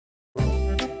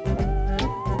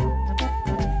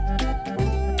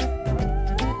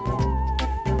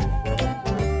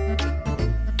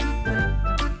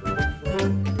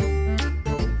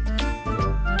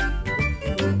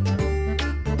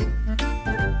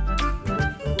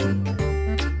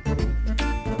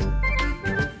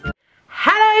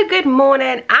good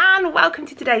morning and welcome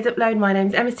to today's upload. My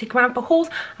name's Emma, stick around for hauls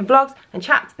and vlogs and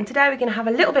chats, and today we're going to have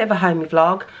a little bit of a homey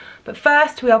vlog. But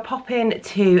first we are popping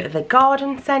to the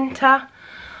garden centre.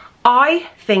 I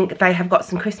think they have got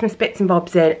some Christmas bits and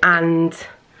bobs in, and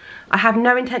I have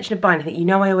no intention of buying anything. You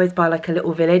know I always buy like a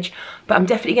little village, but I'm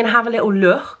definitely going to have a little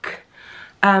look.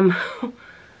 Gone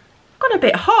a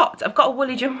bit hot. I've got a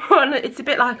woolly jumper on. It's a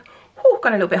bit like, oh,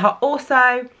 gone a little bit hot.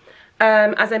 Also,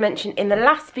 as I mentioned in the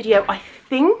last video, I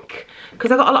think, because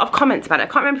I got a lot of comments about it, I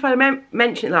can't remember if I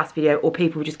mentioned it in the last video or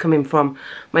people were just coming from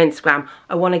my Instagram,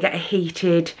 I want to get a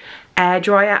heated air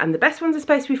dryer, and the best ones are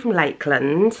supposed to be from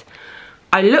Lakeland.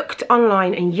 I looked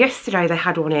online and yesterday they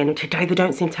had one in, and today they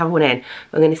don't seem to have one in.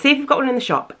 I'm going to see if we've got one in the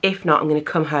shop. If not, I'm going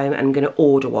to come home and I'm going to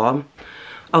order one.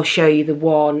 I'll show you the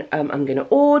one I'm going to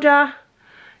order.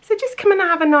 So just come and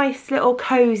have a nice little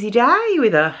cosy day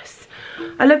with us.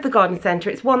 I love the garden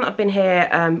centre. It's one that I've been here,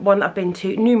 one that I've been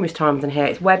to numerous times in here.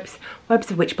 It's Webb's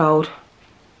of Witchbold.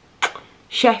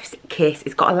 Chef's Kiss.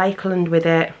 It's got a Lakeland with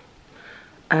it.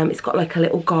 It's got like a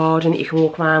little garden that you can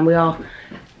walk around. We are,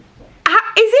 as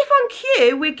if on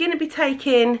cue, we're going to be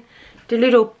taking the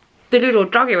little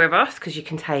doggy with us, because you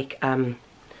can take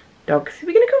dogs.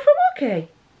 We're going to go for a walkie.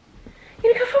 We're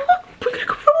going to go for a walk. We're going to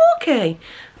go for a walkie.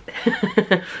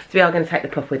 So we are going to take the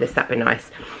pup with us. That'd be nice.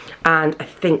 And I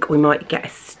think we might get a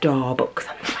Starbucks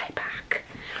on the way back.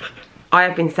 I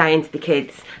have been saying to the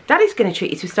kids, Daddy's going to treat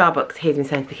you to Starbucks. He's been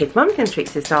saying to the kids, Mum's going to treat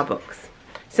you to Starbucks.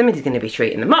 Somebody's going to be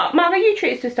treating them. Mama, you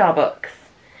treat us to Starbucks.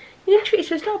 You going to treat us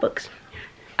to Starbucks?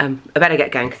 I better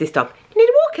get going because this dog. You need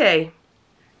a walkie.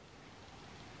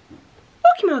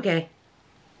 Walkie, Margie.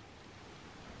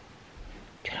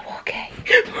 Do you want a walkie?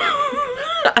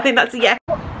 I think that's a yes.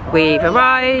 We've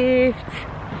arrived.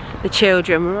 The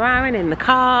children were rowing in the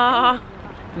car.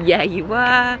 Yeah, you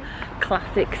were.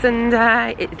 Classic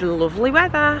Sunday. It's lovely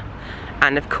weather.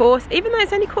 And of course, even though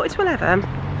it's only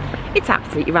 11:15, it's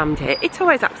absolutely rammed here. It's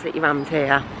always absolutely rammed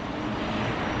here.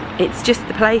 It's just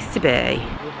the place to be.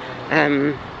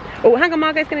 Oh, hang on,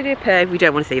 Margot's going to do a poo. We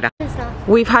don't want to see that.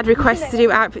 We've had requests to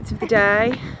do outfits of the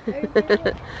day.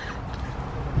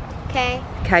 Okay.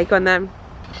 Okay, go on then.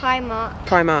 Primark.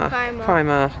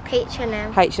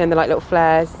 H&M. H&M, they're like little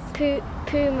flares.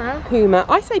 Puma. Puma.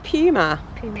 I say Puma.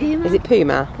 Puma. Is it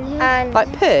Puma? And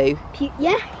like poo?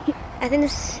 Yeah. I think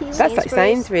it's that's like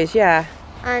Sainsbury's, yeah.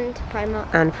 And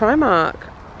Primark. And Primark.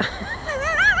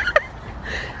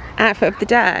 Outfit of the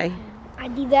day.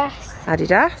 Adidas.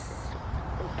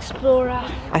 Explorer.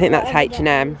 I think that's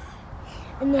H&M.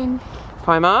 And then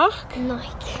Primark.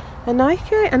 Nike. And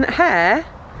Nike. And hair.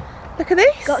 Look at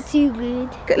this. Got too good.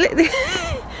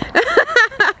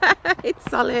 It's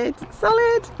solid. It's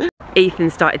solid. Ethan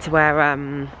started to wear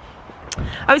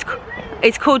oh,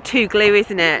 it's called Too Glue,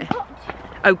 isn't it?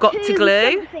 Got to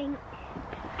Glue.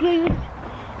 Glue.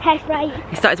 Hairspray.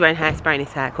 He started wearing hairspray in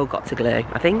his hair called Got to Glue,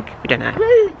 I think. We don't know.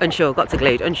 Glue. Unsure. Got to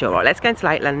Glued. Unsure. Right, let's go into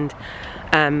Lakeland.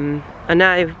 I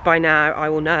know by now I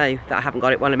will know that I haven't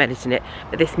got it while I'm editing it,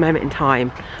 but this moment in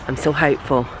time I'm still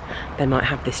hopeful they might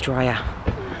have this dryer.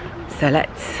 So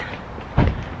let's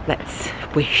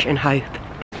wish and hope.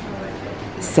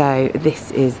 So this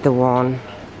is the one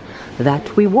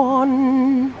that we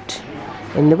want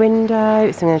in the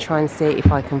window. So I'm going to try and see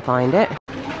if I can find it.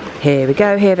 Here we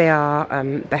go, here they are.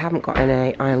 They haven't got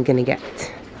any. I am going to get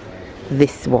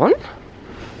this one.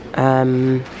 So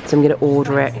I'm going to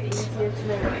order it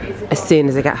as soon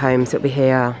as I get home, so it'll be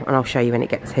here, and I'll show you when it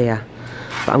gets here.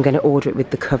 But I'm going to order it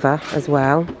with the cover as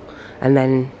well, and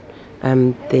then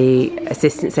the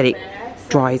assistant said it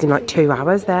dries in like 2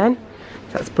 hours then.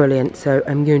 So that's brilliant. So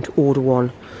I'm going to order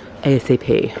one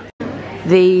ASAP.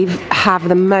 They have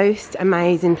the most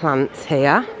amazing plants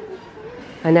here.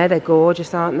 I know they're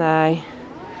gorgeous, aren't they?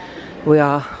 We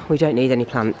don't need any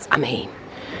plants. I mean,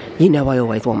 you know I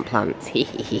always want plants.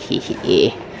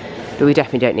 But we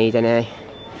definitely don't need any.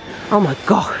 Oh my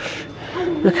gosh.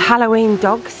 Look, Halloween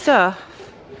dog stuff.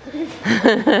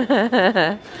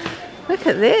 Look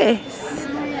at this.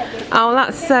 Oh,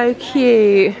 that's so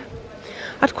cute.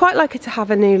 I'd quite like her to have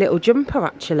a new little jumper,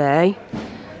 actually.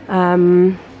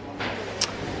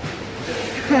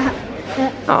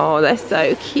 Oh, they're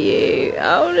so cute.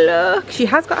 Oh, look. She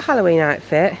has got a Halloween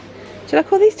outfit. Do you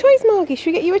like all these toys, Margie? Should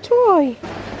we get you a toy?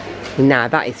 Nah,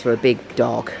 that is for a big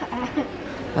dog.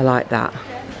 I like that.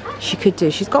 She could do.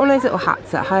 She's got one of those little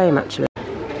hats at home, actually.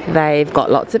 They've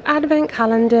got lots of advent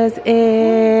calendars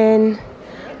in.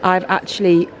 I've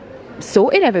actually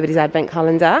sorted everybody's advent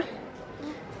calendar.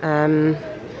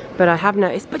 But I have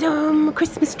noticed,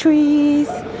 Christmas trees.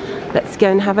 Let's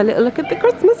go and have a little look at the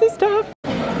Christmassy stuff.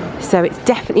 So it's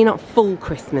definitely not full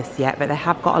Christmas yet, but they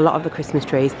have got a lot of the Christmas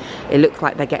trees. It looks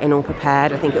like they're getting all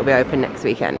prepared. I think it'll be open next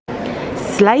weekend.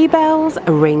 Sleigh bells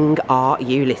ring, are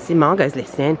you listening? Margot's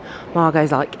listening.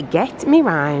 Margot's like, get me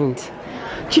round.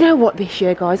 Do you know what this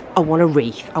year, guys? I want a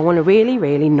wreath. I want a really,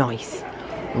 really nice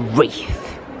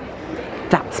wreath.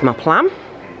 That's my plan.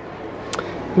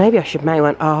 Maybe I should make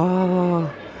one. Oh,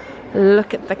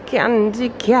 look at the candy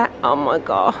cat. Oh my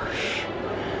gosh.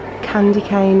 Candy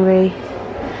cane wreath.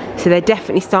 So they're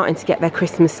definitely starting to get their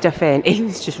Christmas stuff in.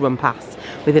 He's just run past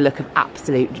with a look of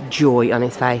absolute joy on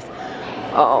his face.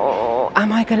 Oh,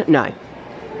 am I gonna? No.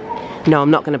 No,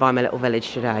 I'm not gonna buy my little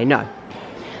village today. No.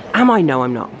 Am I? No,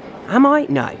 I'm not. Am I?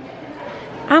 No.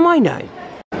 Am I? No.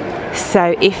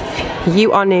 So if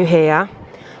you are new here,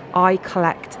 I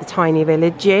collect the tiny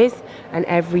villages, and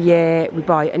every year we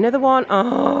buy another one.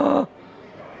 Oh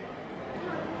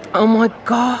my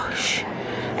gosh.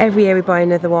 Every year we buy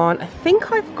another one. I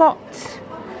think I've got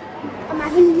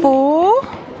 4,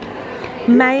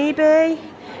 maybe.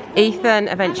 Ethan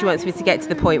eventually wants me to get to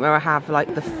the point where I have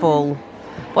like the full,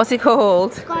 what's it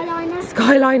called? Skyliner.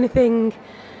 Skyliner thing.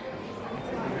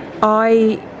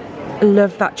 I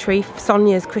love that tree,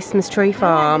 Sonia's Christmas tree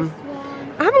farm.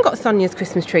 I haven't got Sonia's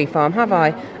Christmas tree farm, have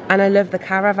I? And I love the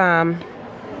caravan.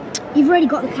 You've already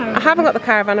got the caravan. I haven't got the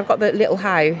caravan, I've got the little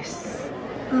house.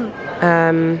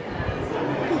 Oh.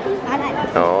 I like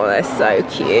that. Oh, they're so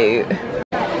cute.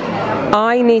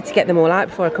 I need to get them all out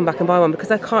before I come back and buy one,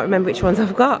 because I can't remember which ones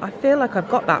I've got. I feel like I've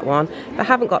got that one. If I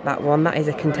haven't got that one, that is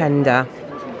a contender.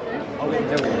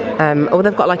 Oh,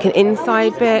 they've got like an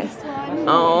inside bit.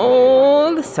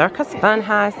 Oh, the circus fun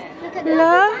house.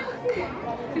 Look.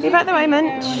 Leave out the way,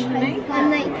 Munch.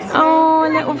 Oh,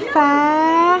 a little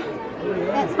fair.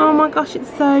 Oh my gosh,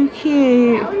 it's so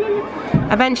cute.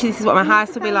 Eventually, this is what my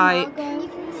house will be like.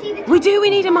 We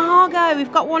need a Margot.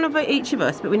 We've got one of each of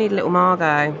us, but we need a little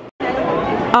Margot.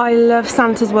 I love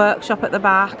Santa's workshop at the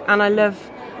back, and I love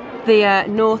the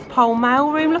North Pole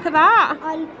mail room. Look at that.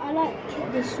 I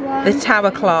like this one. The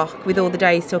tower clock with all the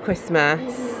days till Christmas.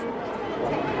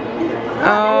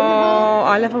 Oh,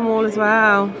 I love them all as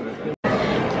well.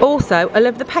 Also, I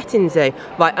love the petting zoo.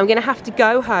 Right, I'm gonna have to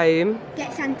go home.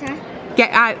 Get Santa.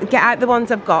 Get out the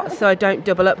ones I've got so I don't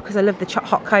double up, because I love the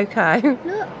hot cocoa.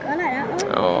 Look, I like that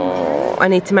one. Oh, I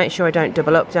need to make sure I don't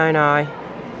double up, don't I?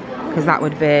 Because that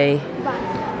would be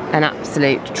an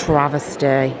absolute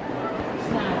travesty.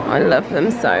 I love them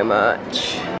so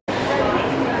much.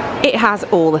 It has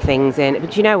all the things in,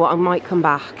 but you know what? I might come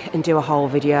back and do a whole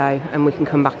video, and we can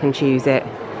come back and choose it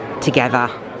together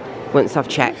once I've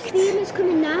checked. The steam is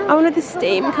coming now. Oh, no, there's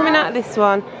steam coming out of this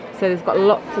one. So there's got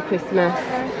lots of Christmas.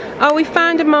 Oh, we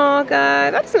found a Margot.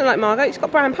 That doesn't look like Margot. It's got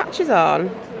brown patches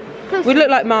on. Would look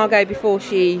like Margot before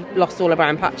she lost all her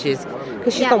brown patches,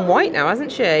 because she's gone white now,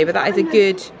 hasn't she? But that is a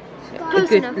good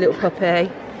little puppy.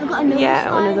 I've got another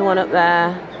another one up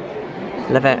there.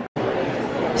 Love it.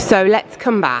 So let's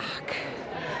come back.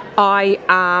 I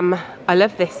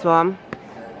love this one.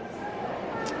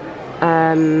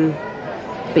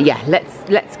 But yeah,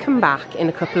 let's come back in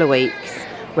a couple of weeks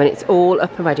when it's all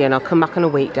up and ready, and I'll come back on a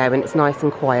weekday when it's nice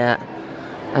and quiet,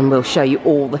 and we'll show you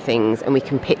all the things, and we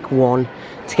can pick one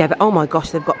together. Oh my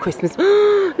gosh, they've got Christmas.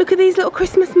 Look at these little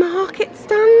Christmas market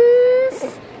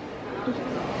stands.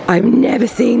 I've never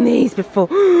seen these before.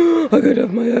 I could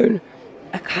have my own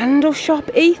candle shop,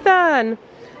 Ethan.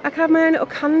 I could have my own little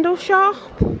candle shop.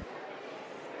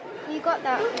 You got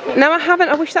that? No, I haven't.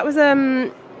 I wish that was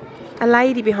a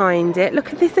lady behind it.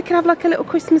 Look at this. I can have like a little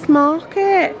Christmas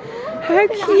market. How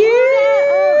cute!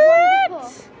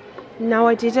 No,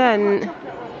 I didn't.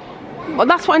 Well,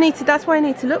 that's what I need to. That's why I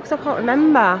need to look, because I can't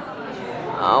remember.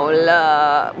 Oh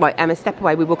look! Right, Emma, step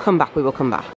away. We will come back. We will come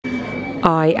back.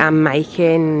 I am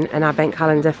making an advent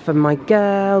calendar for my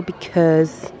girl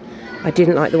because I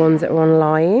didn't like the ones that were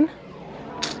online.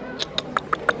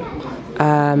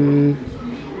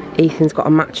 Ethan's got a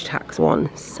Match Tax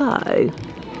one, so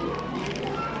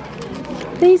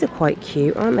these are quite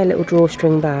cute, aren't they? Little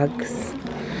drawstring bags.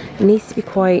 It needs to be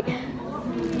quite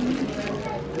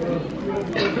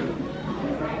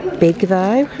big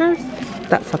though.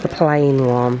 That's like a plain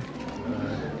one.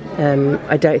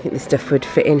 I don't think the stuff would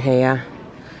fit in here.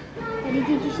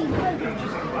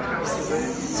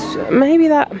 Maybe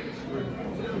that,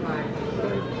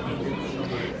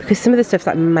 because some of the stuff's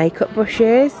like makeup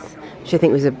brushes, which I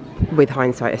think was with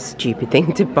hindsight a stupid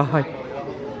thing to buy,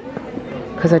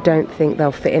 because I don't think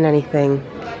they'll fit in anything.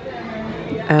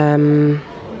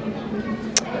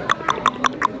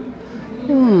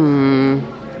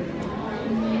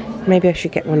 Maybe I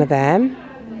should get one of them,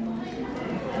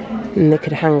 and they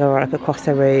could hang like across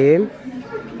a room.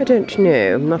 I don't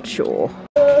know, I'm not sure.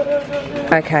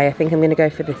 Okay, I think I'm going to go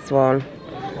for this one,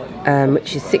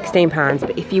 which is £16.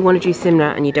 But if you want to do similar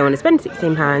and you don't want to spend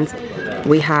 £16,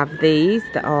 we have these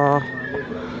that are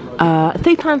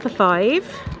 £3 for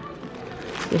 5.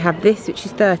 We have this, which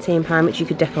is £13, which you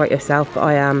could decorate yourself. But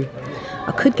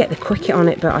I could get the Cricut on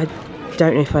it, but I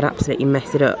don't know if I'd absolutely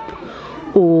mess it up.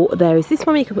 Or there is this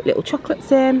one where you could put little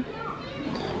chocolates in.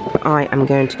 But I am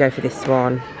going to go for this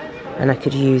one, and I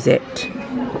could use it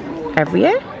every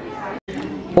year.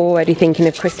 Already thinking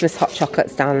of Christmas hot chocolate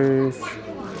stands.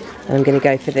 I'm going to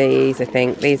go for these, I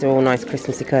think. These are all nice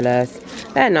Christmassy colours.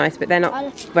 They're nice, but they're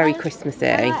not very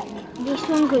Christmassy. This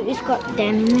one it's got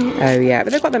them in it. Oh yeah,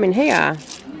 but they've got them in here.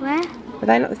 Where? Are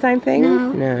they not the same thing?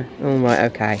 No. No. Oh right,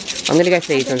 okay. I'm going to go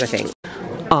for these ones, I think.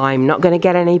 I'm not going to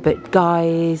get any, but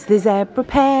guys, the zebra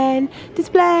pen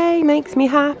display makes me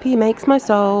happy, makes my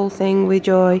soul sing with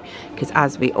joy. Because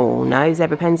as we all know,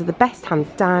 zebra pens are the best, hands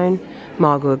down.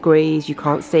 Margot agrees, you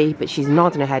can't see, but she's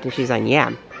nodding her head and she's saying,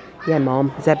 yeah. Yeah,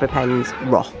 Mom, zebra pens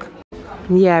rock.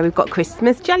 Yeah, we've got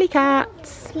Christmas jelly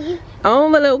cats. Oh,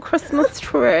 the little Christmas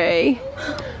tree.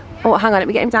 Oh, hang on, let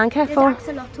me get him down, careful.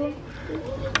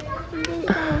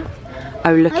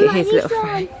 Oh, look at his little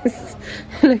face.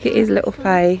 Look at his little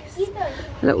face.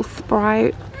 Little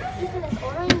sprout.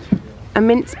 A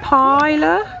mince pie,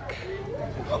 look.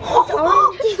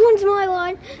 This one's my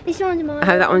one. This one's mine.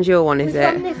 Oh, that one's your one, is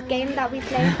it? From this game that we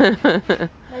played.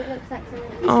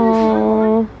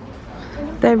 Oh,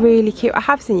 they're really cute. I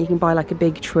have seen you can buy like a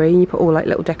big tree and you put all like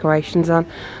little decorations on.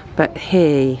 But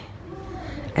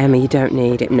Emma, you don't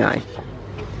need it, no.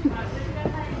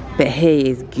 But he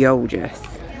is gorgeous.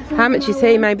 How much is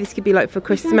he? Maybe this could be like for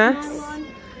Christmas.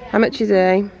 How much is he?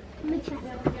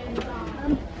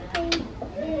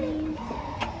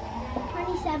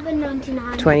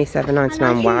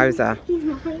 £27.99. Wowzer.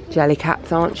 Jelly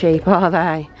cats aren't cheap, are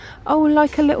they? Oh,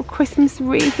 like a little Christmas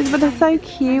wreath, but they're so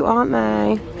cute, aren't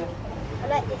they?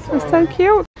 They're so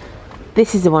cute.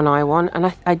 This is the one I want,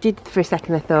 and I did for a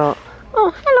second. I thought,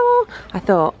 oh, hello. I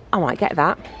thought I might get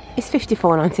that. It's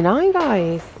 £54.99,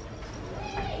 guys.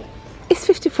 It's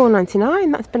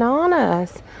 £54.99. That's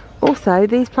bananas. Also,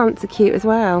 these plants are cute as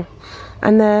well,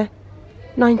 and they're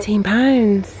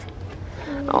 £19.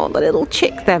 Oh, the little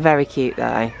chicks, they're very cute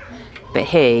though. But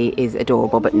he is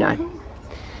adorable, but no.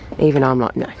 Even I'm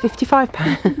like, no,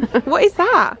 £55. What is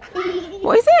that?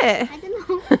 What is it? I don't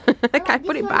know. Okay,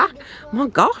 put it back. Oh my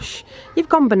gosh, you've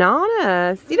gone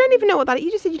bananas. You don't even know what that is.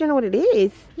 You just said you don't know what it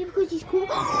is. Yeah, because it's cool.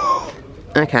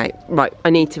 Okay, right, I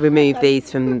need to remove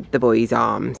these from the boys'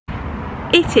 arms.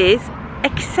 It is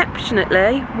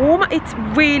exceptionally warm. It's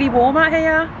really warm out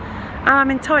here. And I'm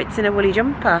in tights and a woolly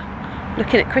jumper,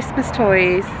 looking at Christmas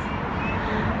toys.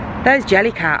 Those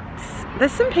jelly cats.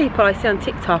 There's some people I see on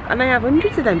TikTok and they have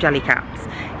hundreds of them jelly cats.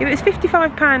 If it was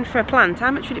 £55 for a plant,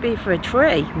 how much would it be for a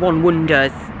tree? One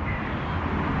wonders.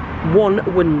 One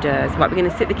wonders. Right, we're going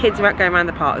to sit the kids out going around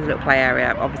the park. There's a little play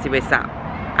area. Obviously we're sat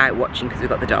out watching because we've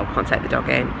got the dog. Can't take the dog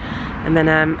in. And then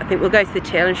I think we'll go to the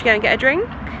till and she'll go and get a drink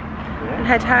and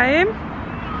head home.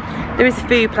 There is a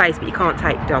food place, but you can't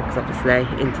take dogs obviously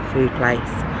into the food place.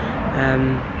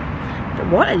 But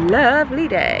what a lovely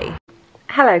day.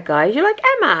 Hello guys, you're like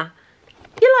Emma.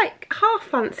 You're like half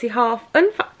fancy, half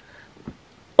unfancy.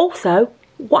 Also,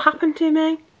 what happened to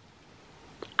me?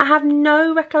 I have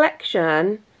no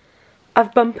recollection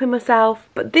of bumping myself,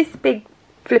 but this big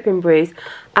flipping bruise,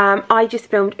 I just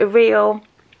filmed a reel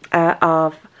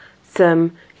of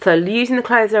some, so using the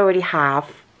clothes I already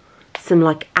have, some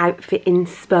like outfit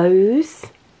inspos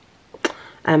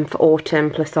for autumn,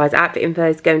 plus size outfit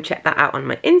infos. Go and check that out on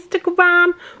my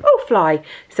Instagram. Oh fly.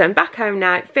 So I'm back home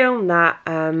now, filmed that,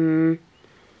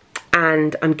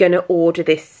 and I'm gonna order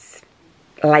this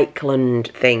Lakeland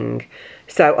thing.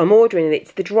 So I'm ordering it.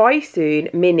 It's the Dry Soon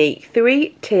Mini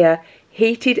 3-tier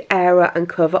heated air and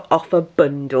cover offer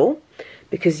bundle,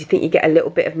 because you think you get a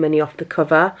little bit of money off the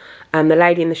cover. The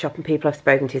lady in the shop and people I've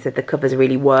spoken to said the cover's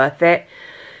really worth it.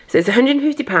 So it's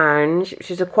 £150, which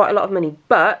is quite a lot of money,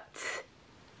 but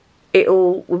we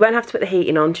won't have to put the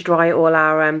heating on to dry all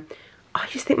our, I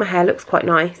just think my hair looks quite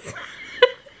nice.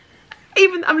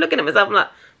 Even, I'm looking at myself, I'm like,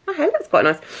 my hair looks quite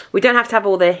nice. We don't have to have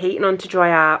all the heating on to dry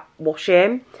our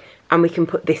washing, and we can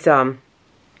put this on.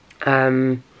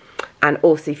 And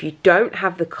also, if you don't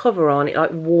have the cover on, it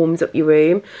like warms up your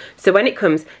room. So when it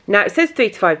comes, now it says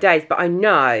 3 to 5 days, but I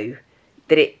know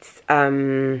that it's,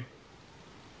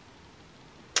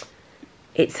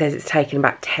 it says it's taking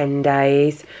about 10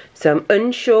 days. So I'm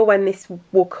unsure when this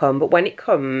will come, but when it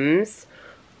comes,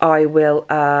 I will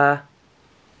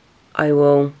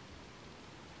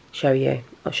show you.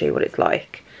 I'll show you what it's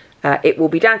like. it will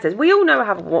be downstairs. We all know I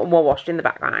have one washed in the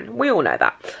background. We all know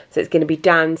that. So it's going to be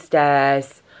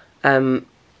downstairs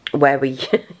where we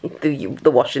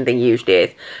the washing thing usually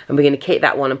is. And we're going to keep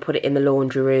that one and put it in the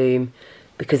laundry room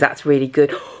because that's really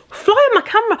good. Fly on my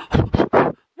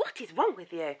camera. What is wrong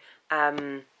with you?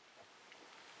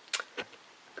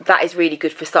 That is really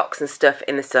good for socks and stuff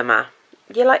in the summer.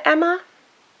 You're like, Emma,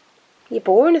 you're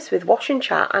boring us with washing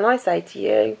chat. And I say to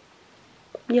you,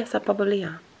 yes, I probably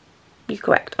am. You're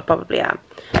correct, I probably am.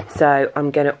 So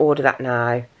I'm going to order that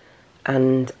now.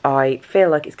 And I feel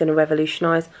like it's going to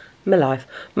revolutionise my life.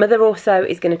 Mother also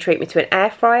is going to treat me to an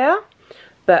air fryer.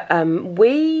 But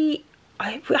I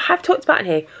have talked about in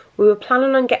here, we were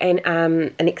planning on getting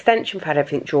an extension pad,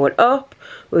 everything drawn up.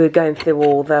 We were going through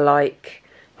all the, like,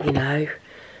 you know,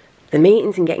 the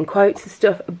meetings and getting quotes and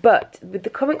stuff. But with the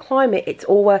current climate, it's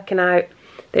all working out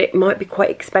that it might be quite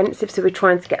expensive. So we're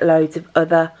trying to get loads of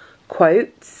other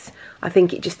quotes. I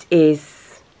think it just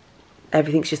is,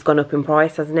 everything's just gone up in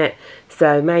price, hasn't it?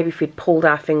 So maybe if we'd pulled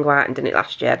our finger out and done it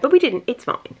last year. But we didn't, it's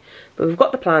fine. But we've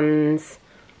got the plans.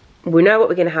 We know what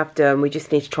we're going to have done. We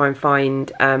just need to try and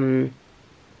find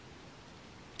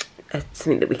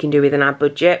something that we can do within our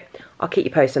budget. I'll keep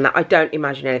you posted on that. I don't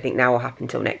imagine anything now will happen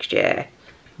until next year,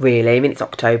 really. I mean, it's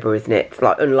October, isn't it? It's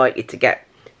like unlikely to get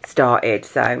started.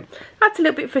 So that's a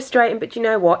little bit frustrating, but you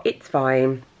know what? It's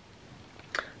fine.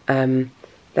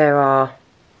 There are,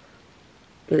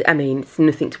 I mean, it's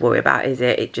nothing to worry about, is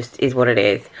it? It just is what it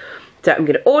is. So I'm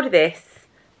going to order this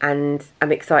and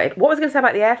I'm excited. What was I going to say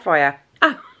about the air fryer?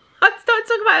 Oh, I started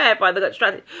talking about air fryer, I got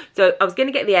distracted. So I was going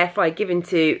to get the air fryer given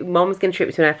to, Mum was going to treat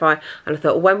me to an air fryer, and I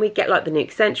thought, well, when we get like the new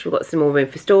extension, we've got some more room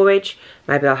for storage,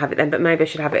 maybe I'll have it then, but maybe I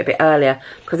should have it a bit earlier,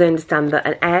 because I understand that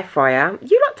an air fryer,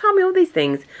 you lot tell me all these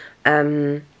things,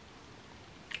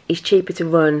 is cheaper to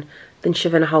run than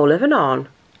shoving a whole oven on.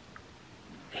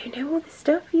 You know all this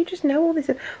stuff, you just know all this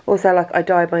stuff. Also, like, I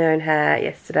dyed my own hair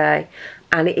yesterday,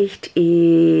 and it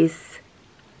is,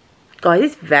 guys,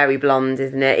 it's very blonde,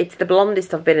 isn't it? It's the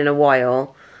blondest I've been in a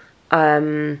while.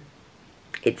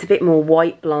 It's a bit more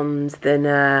white blonde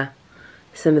than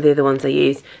some of the other ones I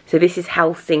use. So this is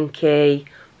Helsinki,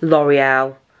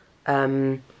 L'Oreal.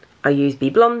 I use Be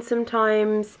Blonde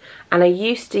sometimes. And I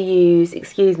used to use,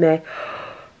 excuse me,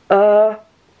 what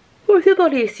was the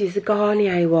one I used to use? The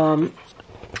Garnier one.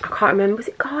 I can't remember. Was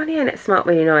it Garnier? And it smelled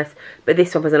really nice. But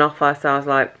this one was an offer, so I was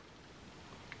like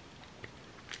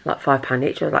 £5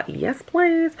 each. I was like, yes,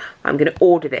 please. I'm going to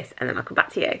order this and then I'll come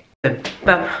back to you.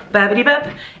 Bubbity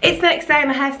bub. It's the next day and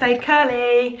my hair stayed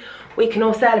curly. We can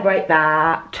all celebrate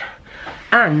that.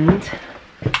 And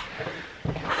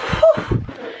whew,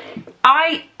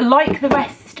 I, like the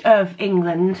rest of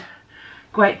England,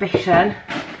 Great Britain,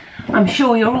 I'm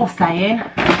sure you're all saying,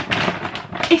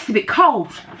 it's a bit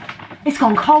cold. It's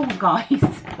gone cold, guys.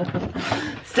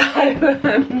 So,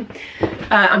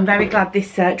 I'm very glad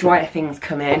this dryer thing's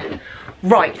come in.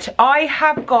 Right, I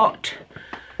have got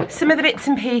some of the bits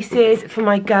and pieces for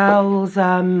my girls'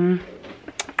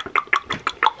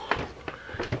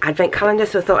 advent calendar,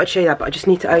 so I thought I'd show you that, but I just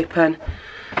need to open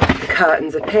the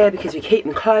curtains up here because we keep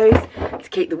them closed to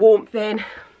keep the warmth in.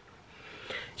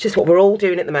 It's just what we're all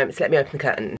doing at the moment, so let me open the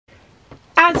curtains.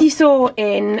 As you saw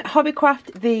in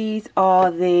Hobbycraft, these are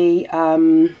the,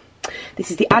 this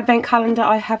is the advent calendar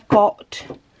I have got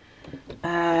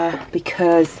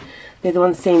because the other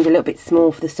one seemed a little bit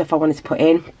small for the stuff I wanted to put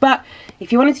in. But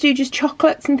if you wanted to do just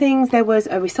chocolates and things, there was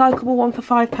a recyclable one for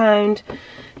 £5.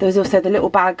 There was also the little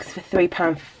bags for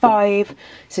 £3 for £5.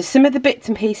 So some of the bits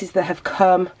and pieces that have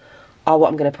come are what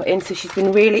I'm going to put in. So she's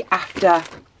been really after,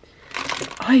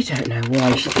 I don't know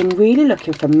why, she's been really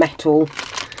looking for metal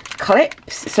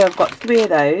clips. So I've got 3 of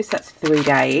those, that's 3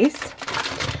 days.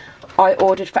 I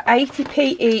ordered for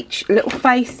 80p each little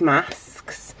face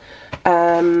masks.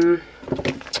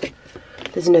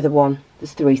 There's another one,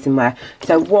 there's 3 somewhere.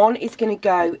 So one is going to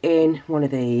go in one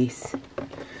of these,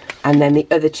 and then the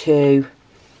other 2,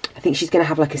 I think she's going to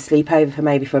have like a sleepover for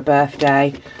maybe for a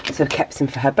birthday, so I kept some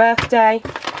for her birthday.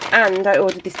 And I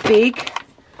ordered this big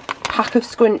pack of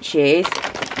scrunchies,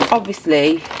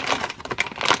 obviously,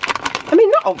 I mean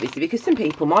not obviously because some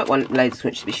people might want loads of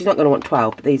scrunchies, but she's not going to want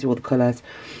 12, but these are all the colours.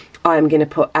 I am going to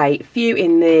put a few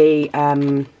in the,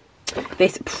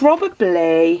 this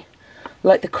probably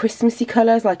like the Christmassy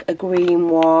colours, like a green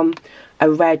one,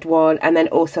 a red one, and then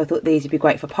also I thought these would be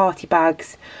great for party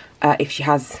bags if she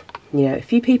has, you know, a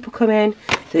few people come in. So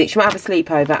I think she might have a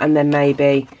sleepover and then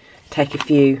maybe take a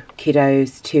few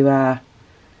kiddos to the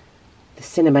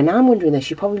cinema. Now I'm wondering though,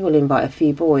 she probably will invite a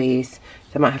few boys,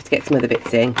 so I might have to get some other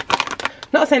bits in.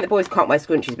 Not saying that boys can't wear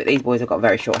scrunchies, but these boys have got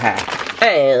very short hair.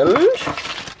 And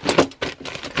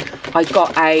I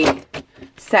got a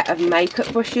set of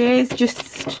makeup brushes,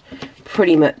 just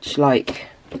pretty much like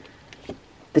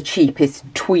the cheapest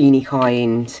tweeny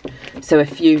kind. So a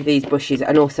few of these brushes,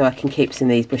 and also I can keep some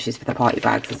of these brushes for the party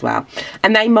bags as well.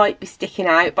 And they might be sticking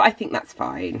out, but I think that's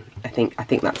fine. I think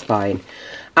that's fine.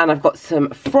 And I've got some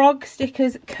frog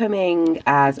stickers coming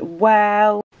as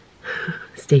well.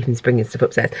 Stephen's bringing stuff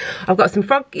upstairs. I've got some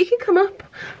frog, you can come up.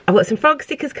 I've got some frog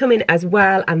stickers coming as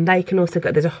well, and they can also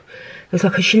go, there's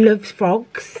like she loves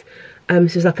frogs. So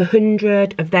there's like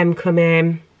 100 of them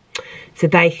coming. So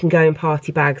they can go in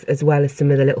party bags as well as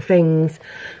some of the little things.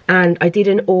 And I did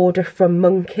an order from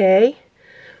Monkey,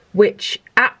 which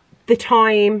at the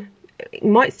time, it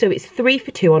might still, it's 3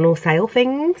 for 2 on all sale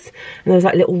things. And there was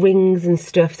like little rings and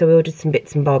stuff, so we ordered some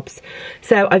bits and bobs.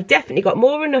 So I've definitely got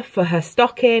more than enough for her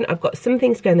stocking. I've got some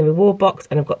things to go in the reward box,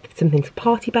 and I've got some things for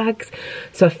party bags.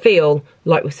 So I feel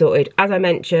like we're sorted. As I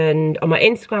mentioned on my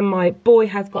Instagram, my boy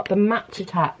has got the Match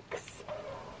Attacks.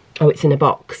 Oh, it's in a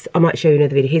box. I might show you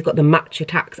another video. He's got the Match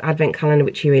Attacks advent calendar,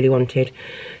 which he really wanted.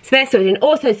 So they're sorted. And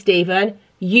also, Stephen,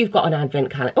 you've got an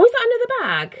advent calendar. Oh, is that another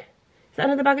bag? Is that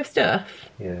another bag of stuff?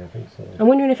 Yeah, I think so. I'm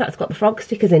wondering if that's got the frog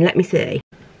stickers in. Let me see.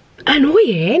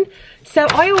 Annoying. So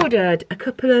I ordered a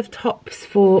couple of tops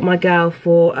for my girl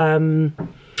for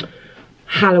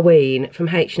Halloween from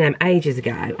H&M ages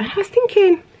ago. And I was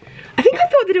thinking, I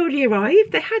thought they'd already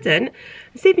arrived. They hadn't.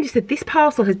 And Stephen just said, this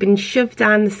parcel has been shoved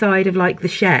down the side of like the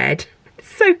shed.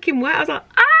 Soaking wet. I was like,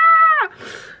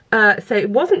 ah! So it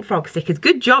wasn't frog stickers.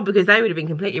 Good job, because they would have been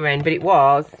completely ruined. But it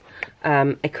was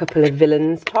a couple of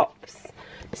Villains tops.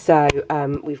 So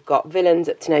we've got Villains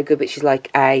Up to No Good, which is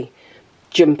like a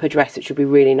jumper dress, which would be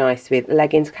really nice with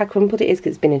leggings. Look how crumpled it is,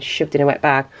 because it's been shoved in a wet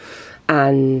bag.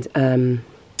 And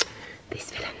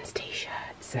this Villains t-shirt.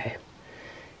 So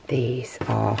these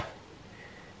are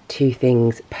 2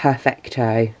 things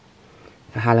perfecto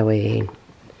for Halloween.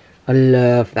 I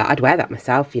love that. I'd wear that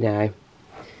myself, you know.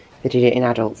 They did it in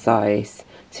adult size.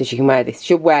 So she can wear this.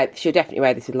 She'll definitely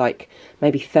wear this with like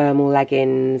maybe thermal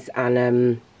leggings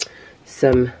and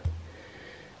some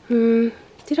does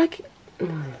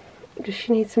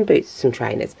she need some boots, some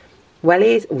trainers,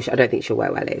 wellies? Oh, I don't think she'll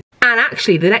wear wellies. And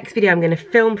actually the next video I'm going to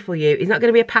film for you is not going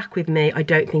to be a pack with me. I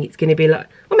don't think it's going to be like,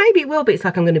 well, maybe it will be. It's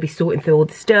like I'm going to be sorting through all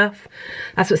the stuff.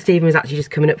 That's what Stephen was actually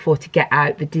just coming up for, to get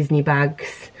out the Disney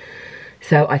bags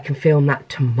so I can film that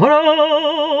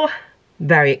tomorrow.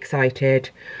 Very excited.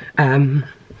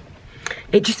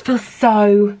 It just feels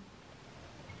so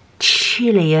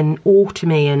chilly and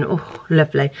autumny and oh,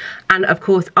 lovely. And of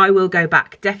course I will go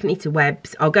back definitely to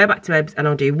Webbs. I'll go back to Webbs and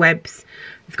I'll do Webbs.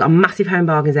 It's got a massive Home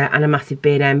Bargains there and a massive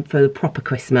B&M for the proper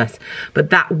Christmas,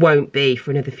 but that won't be for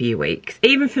another few weeks.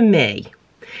 Even for me,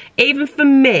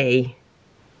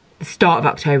 the start of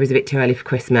October is a bit too early for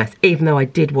Christmas, even though I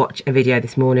did watch a video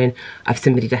this morning of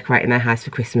somebody decorating their house for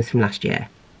Christmas from last year.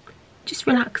 Just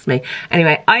relax me.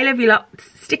 Anyway, I love you lots.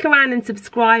 Stick around and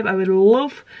subscribe. I would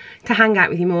love to hang out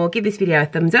with you more. Give this video a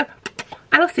thumbs up,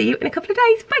 and I'll see you in a couple of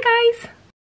days. Bye, guys.